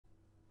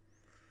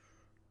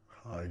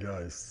Hi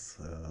guys,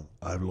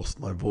 I've lost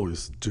my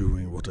voice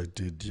doing what I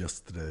did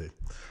yesterday.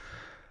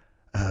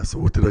 So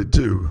what did I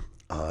do?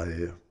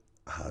 I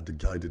had a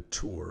guided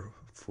tour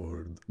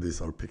for,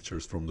 these are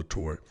pictures from the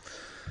tour.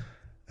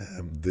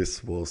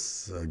 This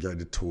was a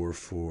guided tour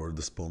for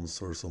the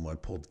sponsors of my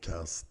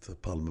podcast,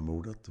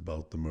 Palmemordet,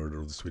 about the murder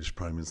of the Swedish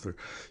Prime Minister.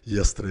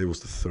 Yesterday was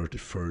the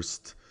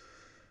 31st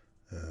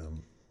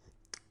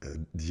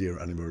year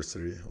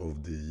anniversary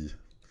of the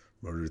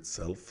murder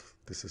itself.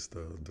 This is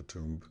the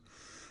tomb,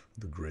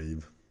 the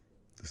grave.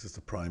 This is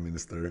the Prime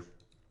Minister.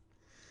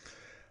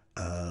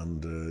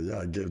 And yeah,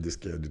 I gave this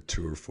guided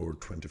tour for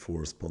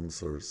 24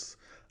 sponsors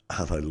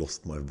and I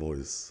lost my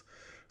voice.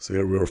 So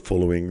here we are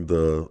following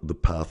the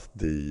path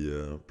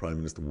the Prime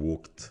Minister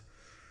walked,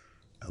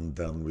 and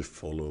then we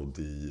follow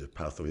the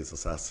path of his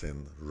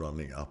assassin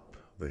running up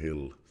the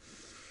hill.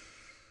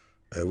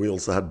 We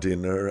also had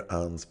dinner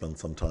and spent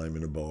some time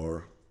in a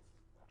bar.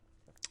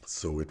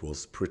 So it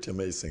was pretty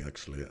amazing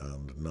actually,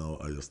 and now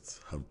I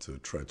just have to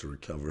try to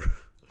recover.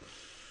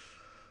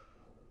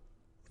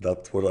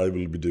 That's what I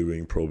will be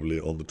doing probably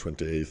on the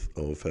 28th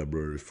of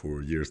February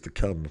for years to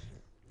come.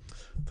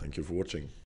 Thank you for watching.